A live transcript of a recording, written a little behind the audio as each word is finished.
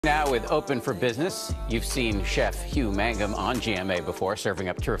Now with Open for Business, you've seen Chef Hugh Mangum on GMA before, serving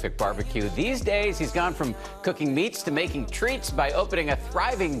up terrific barbecue. These days, he's gone from cooking meats to making treats by opening a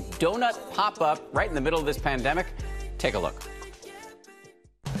thriving donut pop-up right in the middle of this pandemic. Take a look.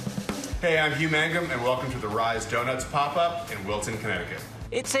 Hey, I'm Hugh Mangum, and welcome to the Rise Doughnuts pop-up in Wilton, Connecticut.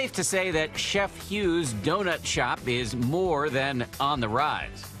 It's safe to say that Chef Hugh's donut shop is more than on the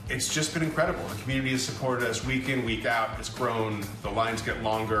rise. It's just been incredible. The community has supported us week in, week out. It's grown, the lines get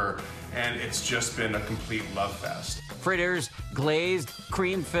longer, and it's just been a complete love fest. Fritters, glazed,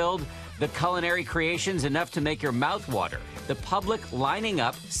 cream-filled, the culinary creations enough to make your mouth water. The public lining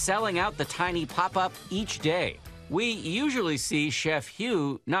up, selling out the tiny pop-up each day. We usually see Chef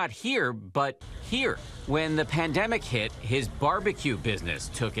Hugh not here, but here. When the pandemic hit, his barbecue business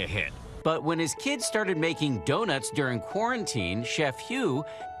took a hit. But when his kids started making donuts during quarantine, Chef Hugh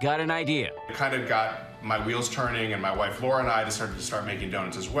got an idea. It kind of got my wheels turning, and my wife Laura and I decided to start making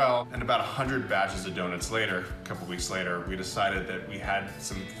donuts as well. And about 100 batches of donuts later, a couple weeks later, we decided that we had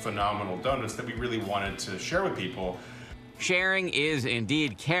some phenomenal donuts that we really wanted to share with people. Sharing is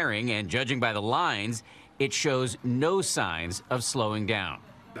indeed caring, and judging by the lines, it shows no signs of slowing down.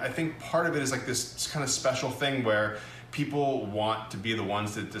 I think part of it is like this kind of special thing where people want to be the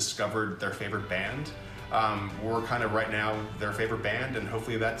ones that discovered their favorite band. We're kind of right now their favorite band, and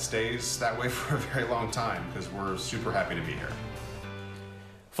hopefully that stays that way for a very long time because we're super happy to be here.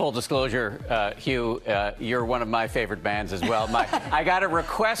 Full disclosure, Hugh, you're one of my favorite bands as well. I got a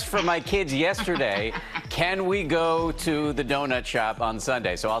request from my kids yesterday. Can we go to the donut shop on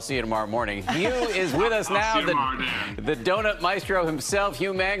Sunday? So I'll see you tomorrow morning. Hugh is with us now, the donut maestro himself,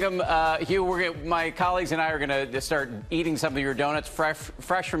 Hugh Mangum. Hugh, my colleagues and I are going to start eating some of your donuts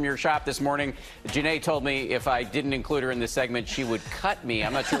fresh from your shop this morning. Janae told me if I didn't include her in this segment, she would cut me.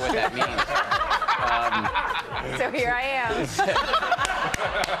 I'm not sure what that means. So here I am.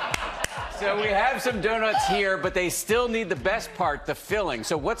 So we have some donuts here, but they still need the best part, the filling.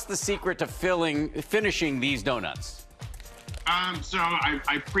 So what's the secret to finishing these donuts? So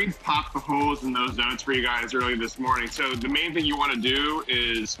I pre-popped the holes in those donuts for you guys early this morning. So the main thing you want to do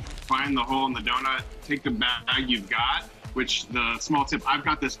is find the hole in the donut, take the bag you've got, which the small tip, I've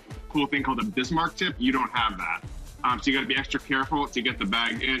got this cool thing called a Bismarck tip. You don't have that. So you got to be extra careful to get the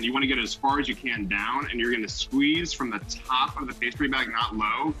bag in. You want to get it as far as you can down, and you're going to squeeze from the top of the pastry bag, not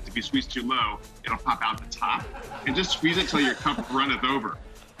low. If you squeeze too low, it'll pop out the top. And just squeeze it till your cup runneth over.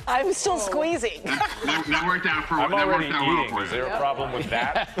 I'm still squeezing. That worked out for I'm already well eating. for Is there a problem with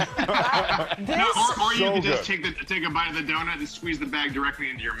that? or you can just take a bite of the donut and squeeze the bag directly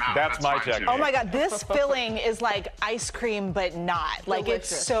into your mouth. That's my technique. Oh my God, this filling is like ice cream, but not. Like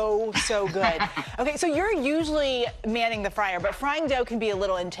Delicious. It's so good. Okay, so you're usually manning the fryer, but frying dough can be a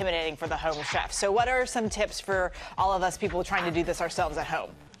little intimidating for the home chef. So what are some tips for all of us people trying to do this ourselves at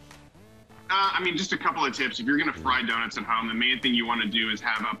home? I mean, just a couple of tips. If you're going to fry donuts at home, the main thing you want to do is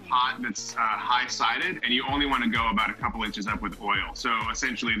have a pot that's high-sided, and you only want to go about a couple inches up with oil. So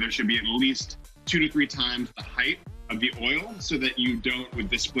essentially, there should be at least 2 to 3 times the height of the oil so that you don't, with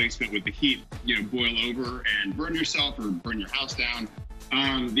displacement with the heat, boil over and burn yourself or burn your house down.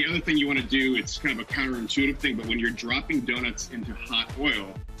 The other thing you want to do, it's kind of a counterintuitive thing, but when you're dropping donuts into hot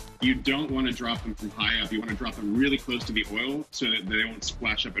oil, you don't want to drop them from high up. You want to drop them really close to the oil so that they won't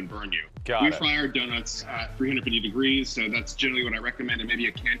splash up and burn you. We fry our donuts at 350 degrees, so that's generally what I recommend, and maybe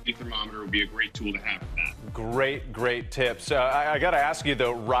a candy thermometer would be a great tool to have for that. Great tips. I got to ask you,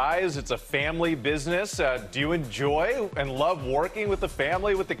 though, Rise, it's a family business. Do you enjoy and love working with the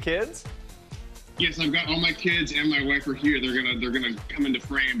family, with the kids? Yes, I've got all my kids and my wife are here. They're gonna come into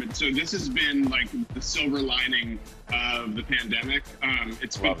frame. But so this has been like the silver lining of the pandemic.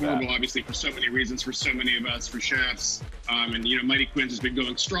 It's been horrible, obviously, for so many reasons, for so many of us, for chefs. And Mighty Quinn's has been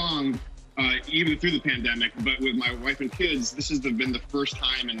going strong even through the pandemic. But with my wife and kids, this has been the first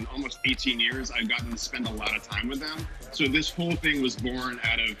time in almost 18 years I've gotten to spend a lot of time with them. So this whole thing was born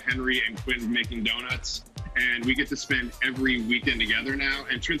out of Henry and Quinn making donuts. And we get to spend every weekend together now.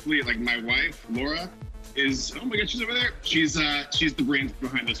 And truthfully, like my wife, Laura, is, oh my God, she's over there. She's the brains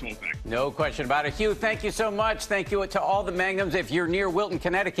behind this whole thing. No question about it. Hugh, thank you so much. Thank you to all the Mangums. If you're near Wilton,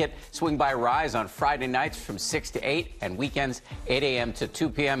 Connecticut, swing by Rise on Friday nights from 6 to 8 and weekends 8 a.m. to 2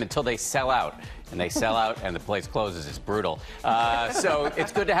 p.m. until they sell out. And they sell out and the place closes. It's brutal. So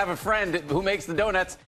it's good to have a friend who makes the donuts.